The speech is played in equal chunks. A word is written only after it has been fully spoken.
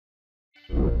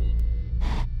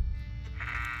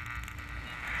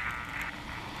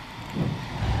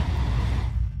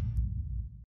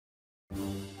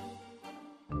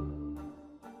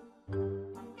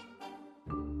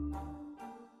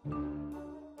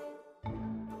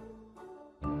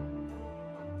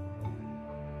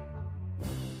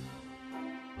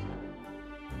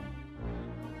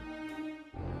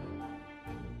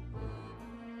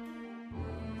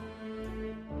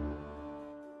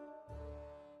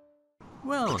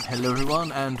Well, hello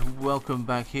everyone, and welcome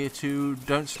back here to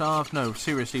Don't Starve. No,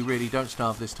 seriously, really, don't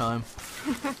starve this time.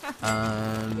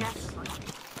 And Yes.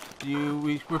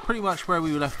 we're pretty much where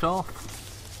we left off.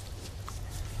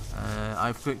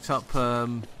 I've picked up a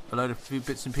few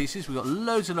bits and pieces. We've got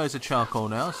loads and loads of charcoal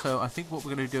now, so I think what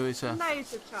we're going to do is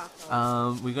Loads of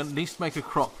charcoal. we're going to at least make a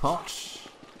crock pot.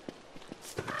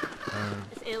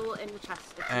 It's ill in the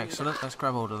chest. Excellent, let's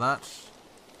grab hold of that.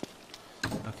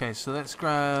 Okay, so let's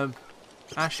grab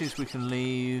ashes we can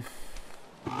leave.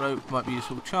 Rope might be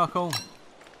useful. Charcoal.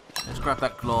 Let's grab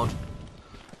that glod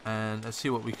and let's see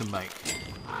what we can make.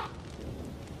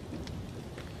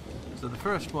 So the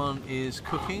first one is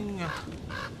cooking.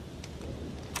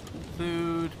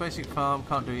 Food, basic farm,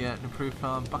 can't do yet. Improved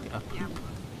farm, bucket of poop.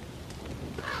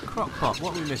 Crock pot,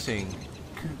 what are we missing?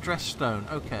 Dress stone,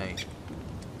 okay.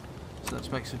 So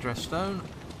let's make some dress stone.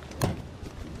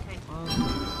 Okay. 1,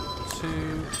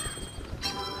 2,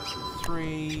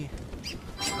 3.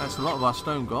 That's a lot of our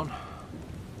stone gone.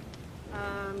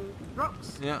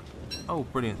 Rocks. Yeah. Oh,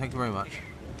 brilliant. Thank you very much.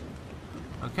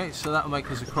 Okay, so that'll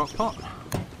make us a crock pot.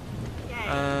 Yay.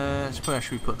 Where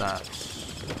should we put that?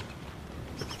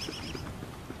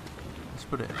 Let's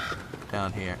put it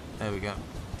down here. There we go.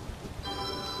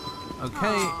 Okay,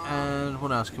 Aww. and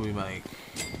what else can we make?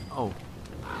 Oh.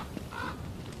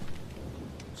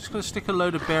 Just going to stick a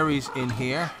load of berries in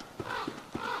here.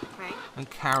 Okay. And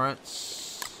carrots.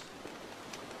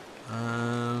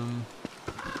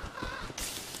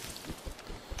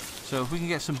 So if we can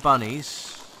get some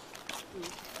bunnies,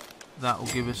 that will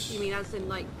give us... You mean as in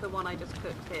like the one I just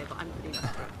cooked here, but I'm pretty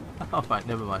desperate. Oh, right,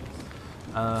 never mind.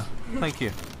 Thank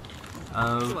you.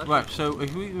 Right, so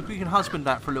if we can husband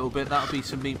that for a little bit, that'll be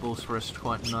some meatballs for us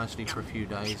quite nicely for a few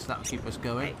days. That'll keep us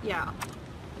going. Okay, yeah.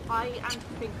 I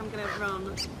think I'm going to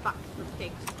run back to the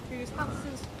pigs, whose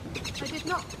houses I did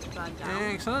not burn down.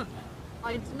 Excellent.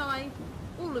 I deny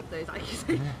all of those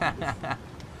accusations.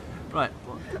 Right.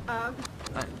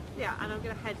 Yeah, and I'm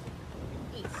going to head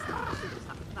east.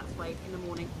 That's way in the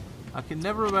morning. I can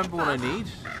never remember what I need.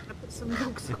 I put some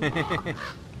logs on.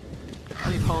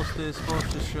 Honey holsters,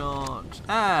 holster shot.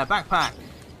 Ah, backpack.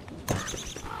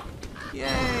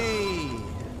 Yay!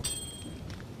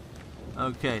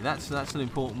 Okay, that's an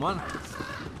important one.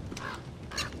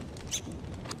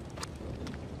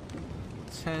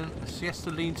 10 siesta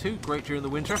lean-to, great during the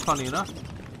winter, funny enough.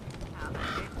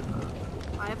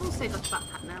 I have also got a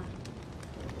backpack now.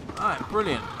 Alright,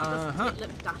 brilliant. It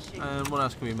looks dashing. And what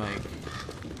else can we make?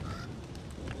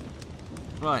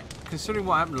 Right, considering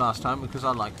what happened last time, because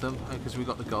I like them, because we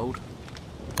got the gold.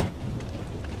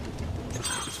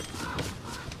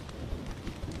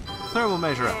 Thermal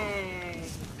measure up. Yay.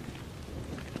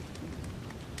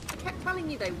 I kept telling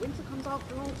you though, winter comes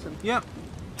after autumn. Yep.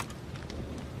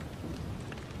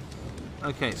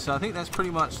 Okay, so I think that's pretty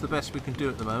much the best we can do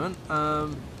at the moment.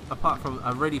 Apart from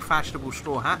a really fashionable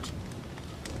straw hat.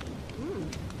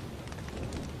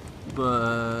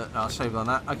 But I'll save on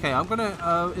that. Okay, I'm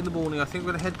gonna in the morning. I think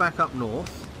I'm gonna head back up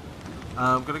north.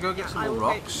 I'm gonna go get some more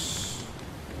rocks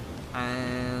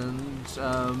and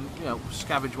you know,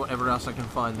 scavenge whatever else I can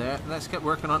find there. Let's get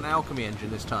working on an alchemy engine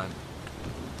this time.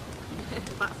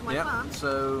 That's my plan.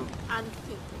 So And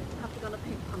poop. Have to go on a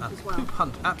poop hunt as well. Poop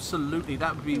hunt, absolutely.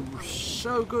 That would be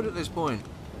so good at this point.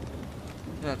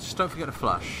 Yeah, just don't forget to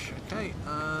flush. Okay,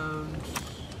 and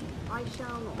I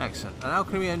shall not. excellent. An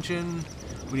alchemy engine.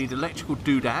 We need electrical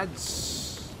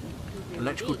doodads.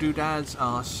 Electrical doodads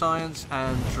are science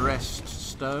and dressed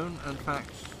stone. In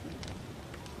fact,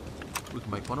 we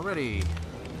can make one already.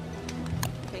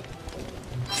 Okay.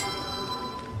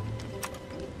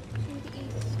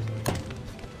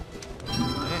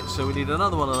 Okay, so we need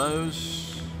another one of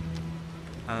those.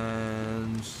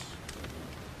 And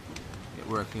get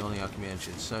working on the alchemy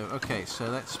engine. So, okay, so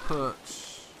let's put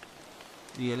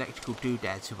the electrical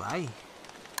doodads away.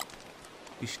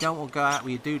 You just don't want to go out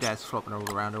with your doodads flopping all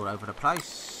around all over the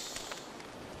place.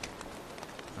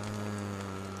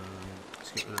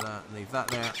 Let's get rid of that and leave that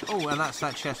there. Oh, and that's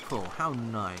that chest full. How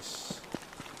nice.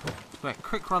 Right,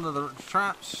 quick run of the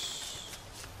traps.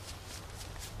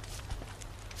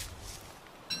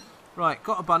 Right,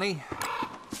 got a bunny.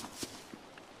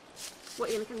 What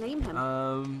are you going to name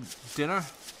him? Dinner.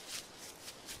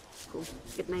 Cool.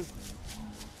 Good name.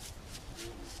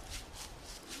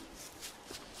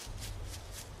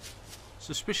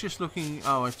 Suspicious looking.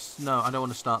 Oh, it's no. I don't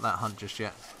want to start that hunt just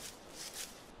yet.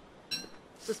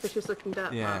 Suspicious looking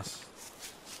dirt. Yes.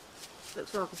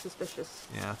 Looks rather suspicious.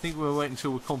 Yeah, I think we'll wait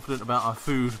until we're confident about our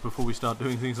food before we start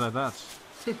doing things like that.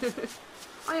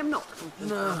 I am not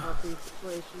confident about our food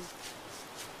situation.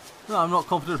 No, I'm not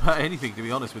confident about anything, to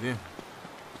be honest with you.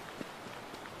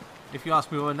 If you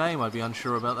ask me my name, I'd be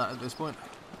unsure about that at this point.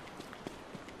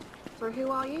 So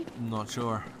who are you? Not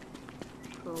sure.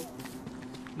 Cool.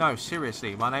 No,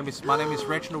 seriously, my name is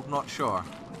Reginald. Not sure.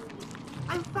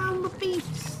 I found the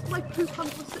beaks. My poop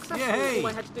hunt was successful. Yay! All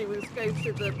I had to do was go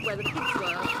to where the pigs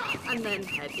were, and then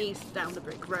head east down the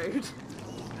brick road.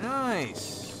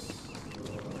 Nice.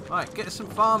 Right, get some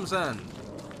farms then.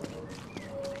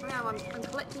 Now I'm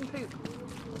collecting poop.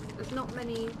 There's not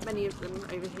many of them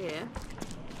over here,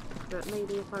 but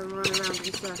maybe if I run around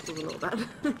in circles a little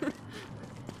bit.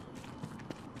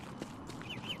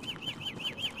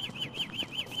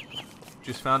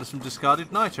 Just found some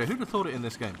discarded nitro. Who'd have thought it in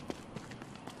this game?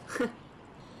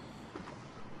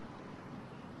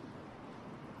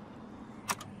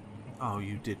 Oh,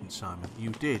 you didn't, Simon. You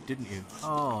did, didn't you?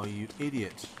 Oh, you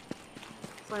idiot.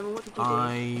 Simon, what did you do?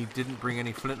 I didn't bring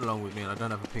any flint along with me, and I don't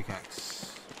have a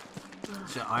pickaxe.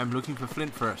 So I'm looking for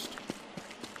flint first.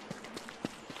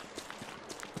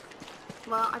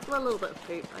 Well, I've got a little bit of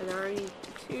poop. Are there only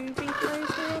 2 beefaloes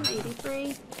here? Maybe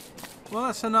 3? Well,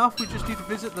 that's enough. We just need to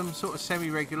visit them sort of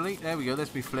semi-regularly. There we go.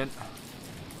 There's me flint.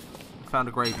 Found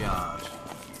a graveyard.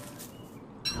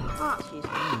 Oh, that's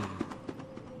useful.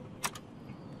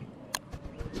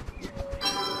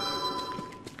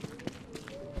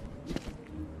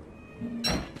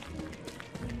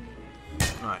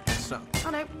 Right, so... Oh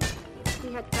no,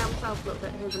 we head down south a little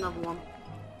bit. Here's another one.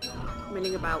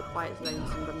 Milling about by its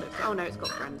lonesome, but looks... Oh no, it's got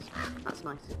friends. That's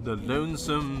nice. The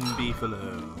Lonesome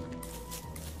Beefalo.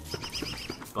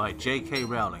 By J.K.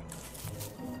 Rowling.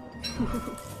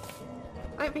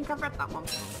 I don't think I've read that one.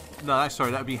 No,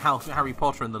 sorry, that would be Harry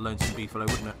Potter and the Lonesome Beefalo,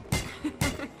 wouldn't it?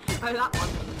 Oh, that one.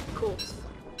 Of course.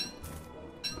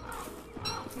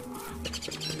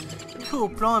 Cool,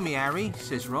 blimey, Harry,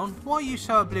 says Ron. Why are you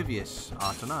so oblivious?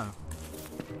 I don't know.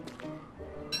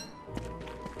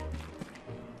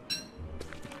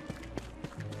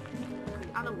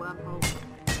 And a wormhole.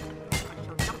 I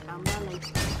shall jump down there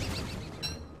later.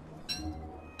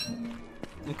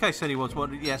 In case anyone's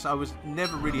wondering, yes, I was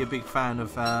never really a big fan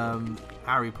of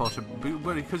Harry Potter,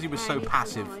 because he was so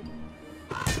passive.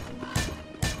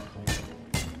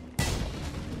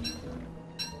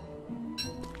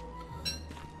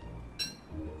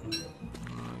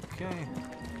 Okay.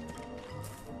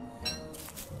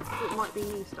 It might be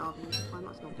me starving this time,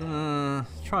 that's not good.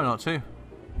 Try not to.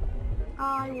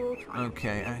 I will try.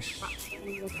 Okay,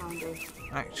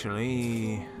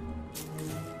 actually...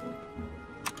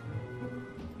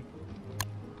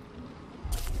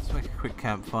 Let's make a quick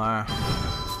campfire.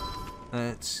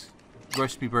 Let's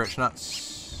roast me birch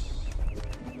nuts.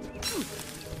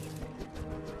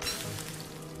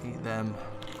 Eat them.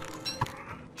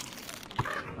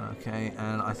 Okay,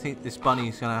 and I think this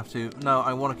bunny's gonna have to... No,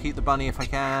 I want to keep the bunny if I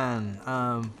can.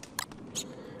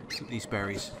 Keep these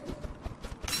berries.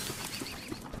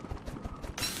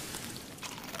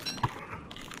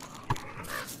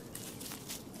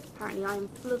 Apparently I am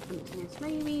full of emptiness.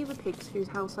 Maybe the pigs whose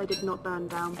house I did not burn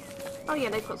down. Oh yeah,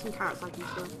 they've got some carrots I can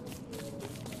steal.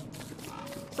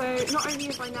 So not only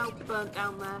have I now burnt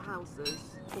down their houses,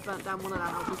 or burnt down one of their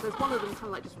houses, there's one of them kind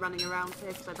of like just running around here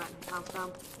because I burnt his house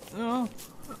down. Oh.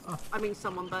 I mean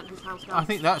someone burnt his house down. I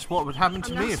think that's what would happen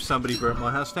to me if somebody burnt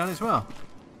my house down as well.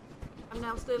 I'm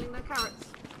now stealing their carrots.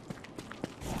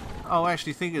 Oh,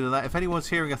 actually thinking of that, if anyone's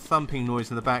hearing a thumping noise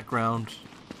in the background,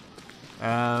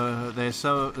 there's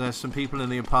some people in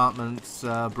the apartment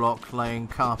block laying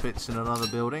carpets in another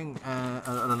building,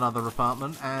 another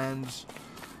apartment, and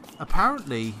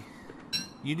apparently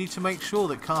you need to make sure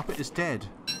that carpet is dead.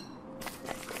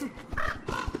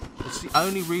 It's the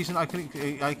only reason I can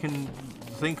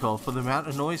think of for the amount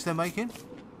of noise they're making.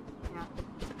 Yeah.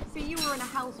 See, you were in a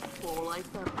house before, like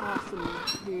a person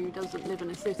who doesn't live in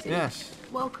a city. Yes.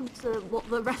 Welcome to what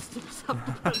the rest of us have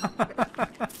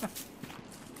done.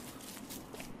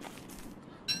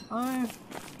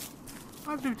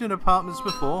 I've lived in apartments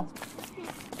before.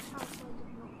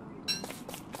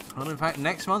 And in fact,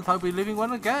 next month I'll be living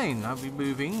one again. I'll be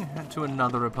moving to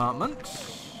another apartment.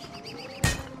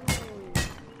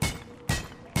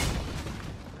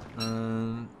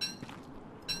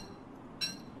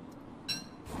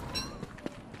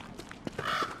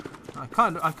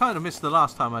 I kind of missed the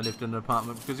last time I lived in an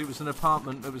apartment because it was an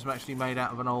apartment that was actually made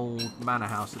out of an old manor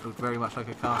house that looked very much like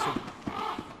a castle.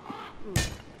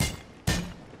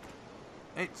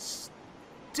 It's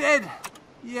dead!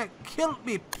 You killed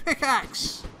me,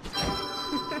 pickaxe!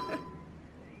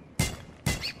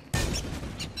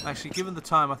 Actually, given the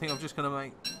time, I think I'm just going to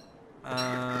make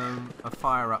a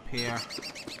fire up here.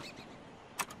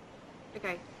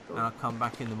 Okay, cool. And I'll come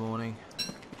back in the morning.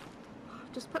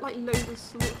 Just put like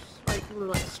loads of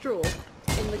like straw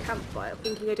in the campfire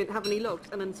thinking I didn't have any logs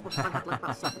and then spotted I had like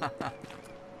that second.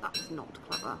 That was not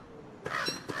clever.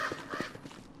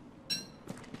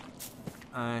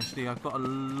 Actually, I've got a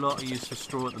lot of use for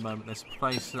straw at the moment. There's a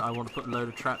place that I want to put a load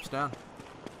of traps down.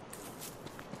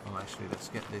 Oh, actually, let's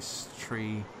get this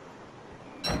tree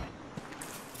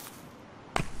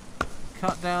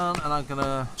cut down, and I'm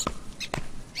gonna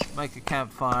make a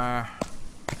campfire.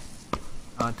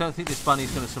 I don't think this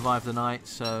bunny's gonna survive the night,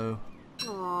 so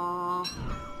Aww.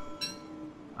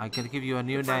 I'm gonna give you a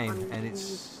new name, bunny and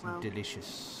it's well.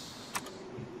 delicious.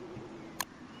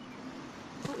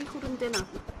 I thought you called him dinner.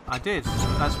 I did.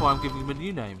 That's why I'm giving him a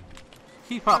new name.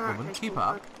 Keep up, Alright, woman. okay, Keep cool.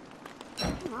 up.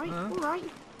 Alright, alright.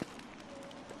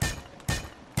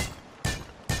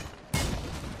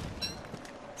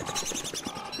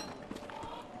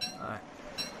 Alright.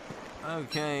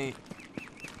 Okay.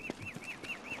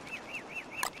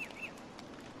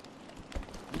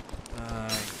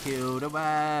 Killed a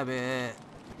rabbit.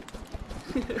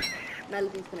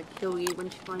 Melody's gonna kill you when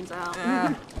she finds out.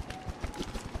 Yeah.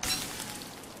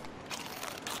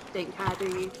 Don't care,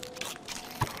 do you?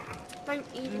 Don't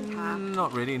even care.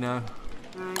 Not really, no.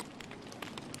 Right.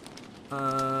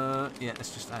 Yeah,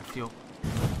 let's just add fuel.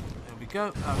 There we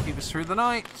go. That'll keep us through the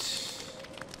night.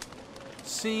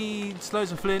 Seeds,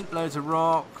 loads of flint, loads of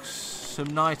rocks, some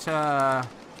niter.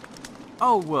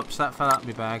 Oh, whoops, that fell out of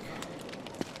my bag.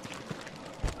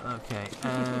 Okay,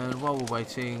 and while we're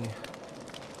waiting,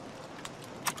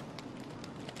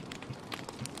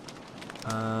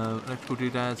 electrical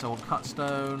doodads, I want cut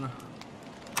stone.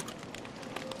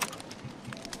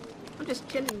 I'm just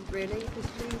chilling, really.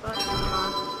 Just chilling by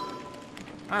the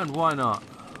And why not?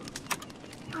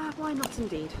 why not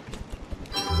indeed?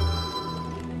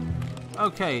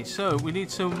 Okay, so we need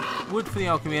some wood for the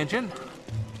alchemy engine.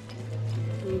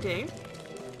 You do?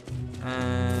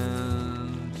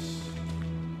 And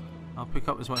I'll pick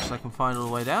up as much as I can find all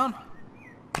the way down.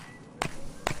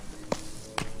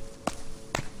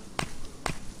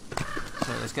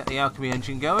 So let's get the alchemy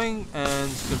engine going, and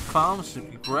some farms would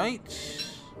be great.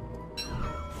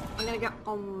 I'm gonna get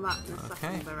on that in a Okay.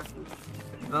 second, I reckon.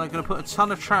 Then I'm going to put a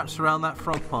ton of traps around that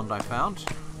frog pond I found.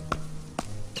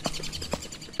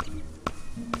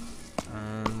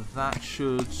 And that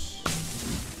should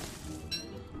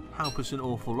help us an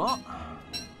awful lot.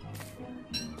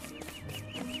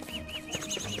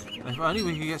 If only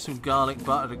we could get some garlic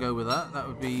butter to go with that, that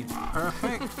would be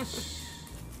perfect.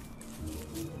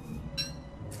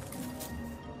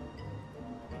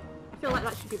 I feel like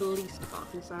that should be the least of our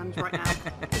concerns right now,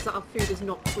 is that our food is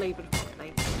not flavoured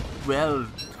properly. Well,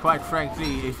 quite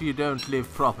frankly, if you don't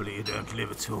live properly, you don't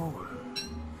live at all.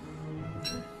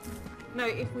 No,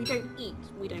 if we don't eat,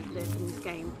 we don't live in this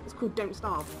game. It's called Don't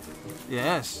Starve.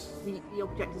 Yes, The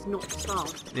object is not to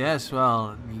starve. yes,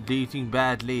 well, eating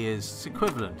badly is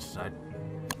equivalent.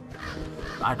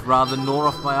 I'd rather gnaw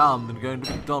off my arm than going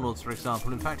to McDonald's, for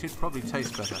example. In fact, it'd probably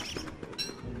taste better.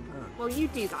 Well, you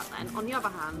do that then. On the other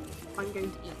hand, I'm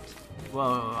going to eat.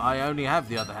 Well, I only have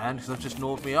the other hand because I've just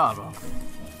gnawed my arm off.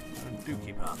 Do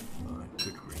keep up. Oh,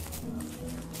 good grief.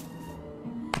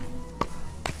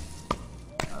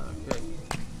 Okay.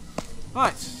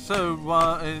 Right, so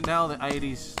now that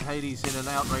Hades in an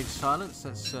outraged silence,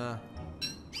 let's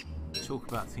talk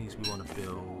about things we want to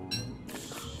build.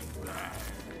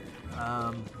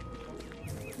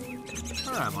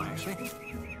 Where am I actually?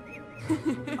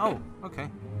 Oh, okay.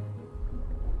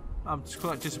 I'm just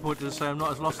quite disappointed to say I'm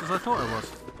not as lost as I thought I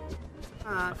was.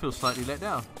 I feel slightly let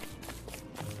down.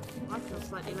 I feel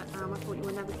slightly let down. I thought you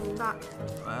were never coming back.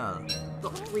 Well,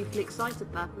 Got briefly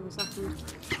excited there for a second.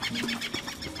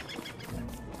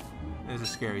 there's a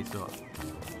scary thought.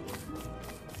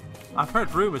 I've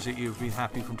heard rumours that you've been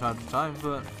happy from time to time,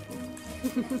 but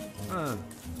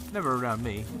never around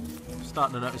me. I'm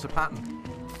starting to notice a pattern.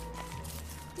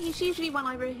 It's usually when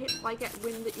I get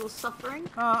wind that you're suffering,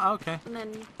 Ah, okay. and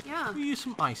then yeah, We use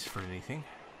some ice for anything.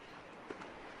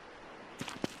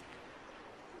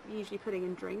 usually putting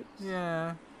in drinks.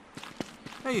 Yeah.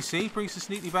 There you see, brings us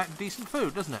neatly back to decent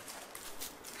food, doesn't it?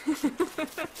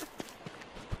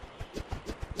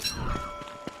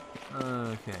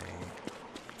 Okay.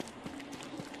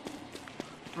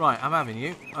 Right, I'm having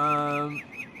you.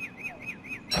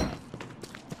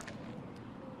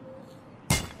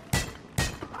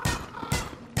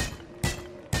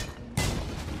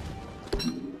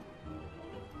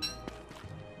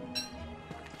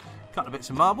 Couple of bits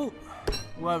of marble.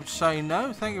 Won't say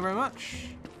no, thank you very much.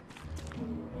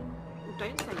 Well,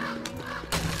 don't say that.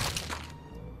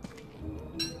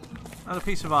 And a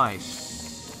piece of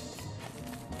ice.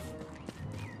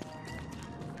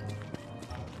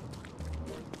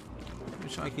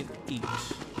 Which I can eat.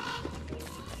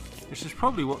 Which is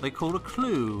probably what they call a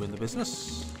clue in the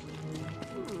business.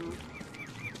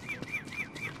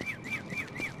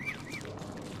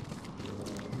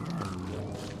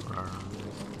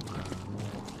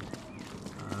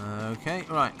 Okay,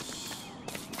 right.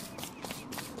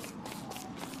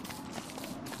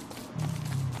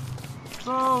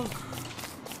 Frog.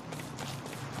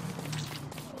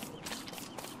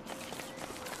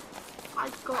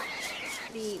 I've got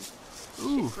the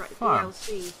Shipwreck farm.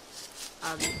 DLC,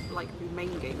 like the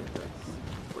main game of this,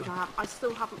 which I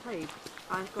still haven't played.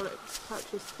 I've got it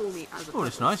purchased for me as a Oh,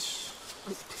 it's nice.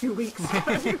 like 2 weeks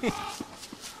ago.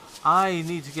 I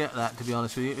need to get that, to be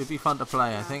honest with you. It'd be fun to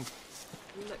play, I think.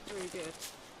 It looked really good.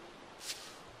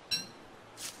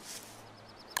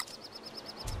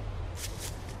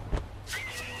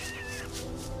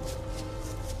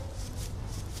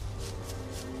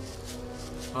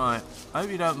 Right, I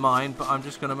hope you don't mind, but I'm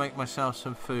just going to make myself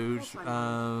some food,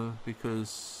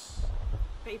 because...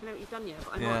 I don't even know what you've done yet,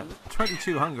 but I'm yeah, on.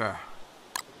 22 hunger.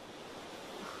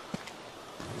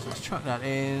 So let's chuck that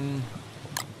in.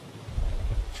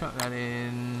 Chuck that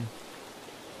in.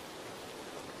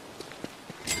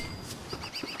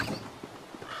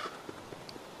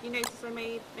 You noticed I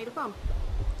made a farm?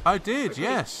 I did, Okay.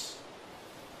 yes.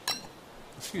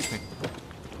 Excuse me.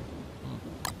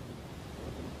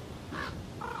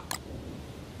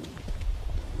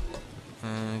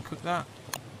 And cook that.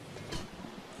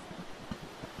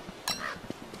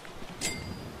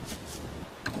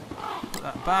 Put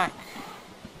that back.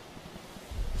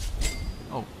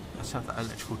 Oh, let's have that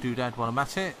electrical doodad while I'm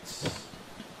at it.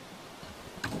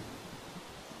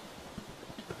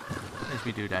 There's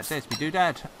me doodad. There's me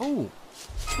doodad. Oh,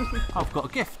 I've got a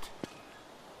gift.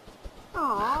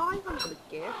 Aw, I haven't got a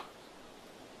gift.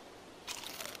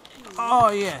 Oh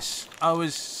yes, I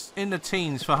was in the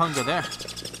teens for hunger there.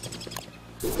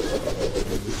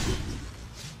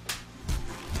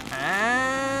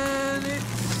 And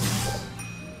it's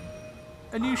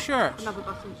a new shirt. Another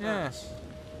button shirt. Yes.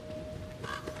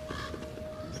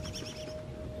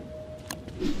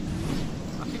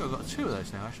 I think I've got 2 of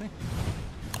those now, actually.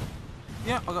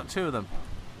 Yeah, I got 2 of them.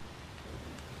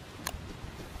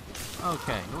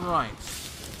 Okay, right.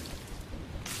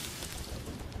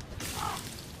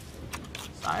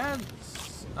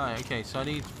 Science. Oh, okay, so I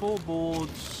need 4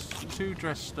 boards, 2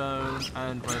 dress stone,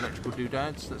 and my electrical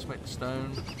doodads. Let's make the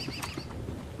stone.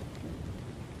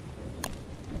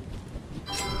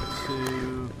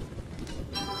 2.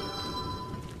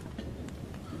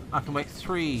 I can make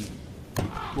 3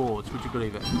 boards. Would you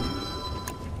believe it?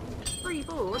 3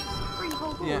 boards? 3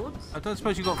 whole boards? Yeah. I don't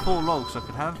suppose you got 4 logs I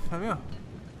could have you?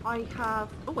 I have...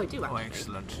 Oh, I do Oh, actually.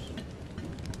 excellent.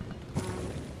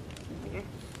 Okay.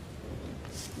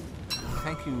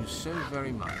 Thank you so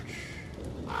very much.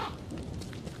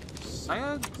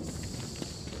 Science?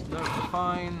 No,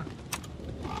 fine.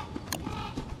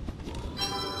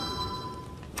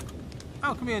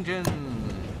 Alchemy engine!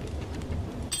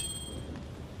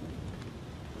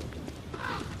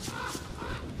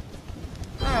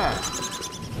 There!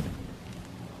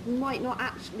 We might not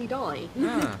actually die.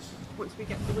 Yes. Once we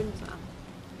get to winter.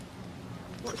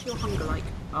 What's your hunger like?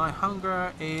 My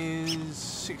hunger is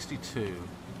 62.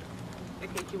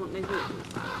 Okay, do you want those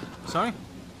meatballs? Sorry? Do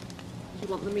you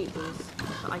want the meatballs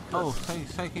that I cut? Oh,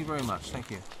 thank you very much. Thank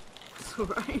you. It's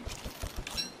alright.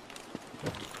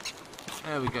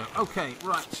 There we go. Okay,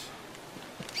 right.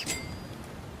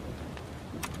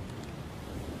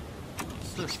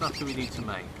 What's the stuff that we need to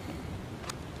make?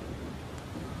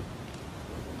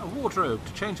 A wardrobe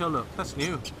to change our look. That's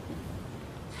new.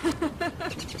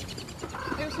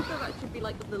 I also feel that should be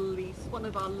like the least, one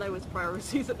of our lowest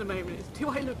priorities at the moment is, do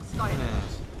I look stylish?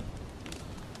 Yes.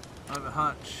 Over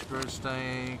hutch,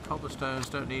 roadstay, cobblestones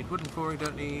don't need, wooden flooring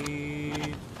don't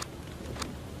need.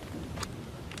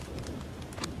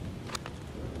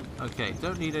 Okay,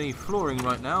 don't need any flooring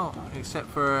right now, except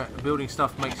for building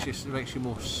stuff makes you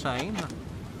more sane. Nah,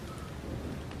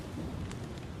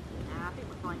 I think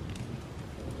we're fine.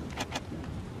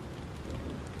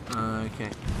 Okay.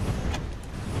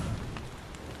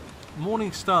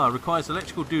 Morning star requires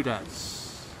electrical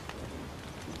doodads.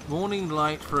 Morning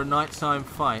light for a nighttime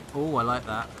fight. Oh, I like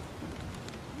that.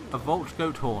 A vault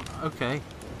goat horn. Okay.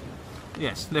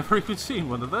 Yes, never even seen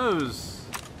one of those.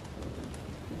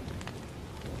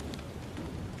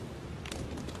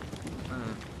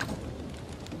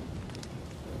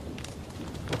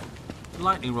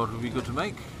 Lightning rod would be good to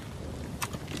make.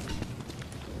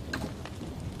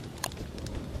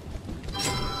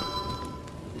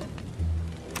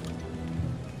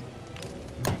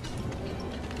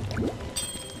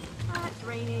 It's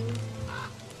raining.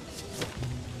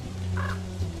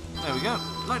 There we go.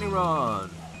 Lightning rod.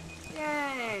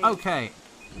 Okay.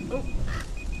 Oh.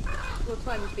 Well,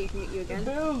 time is beeping at you again.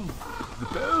 The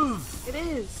bells. It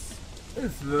is.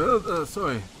 It's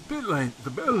sorry, a bit late.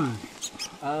 The bells.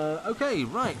 Okay,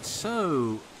 right.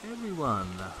 So, everyone,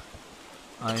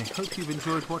 I hope you've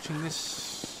enjoyed watching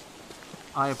this.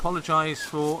 I apologise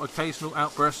for occasional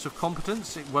outbursts of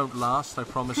competence. It won't last, I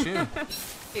promise you.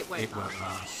 It won't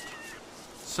last.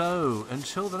 So,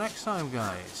 until the next time,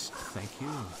 guys, thank you,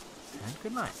 and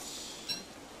good night.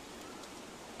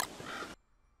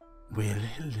 Well,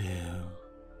 hello.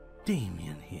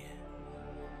 Damien here.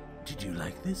 Did you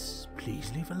like this?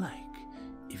 Please leave a like.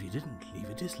 If you didn't, leave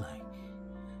a dislike.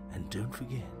 And don't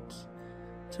forget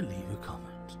to leave a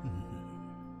comment.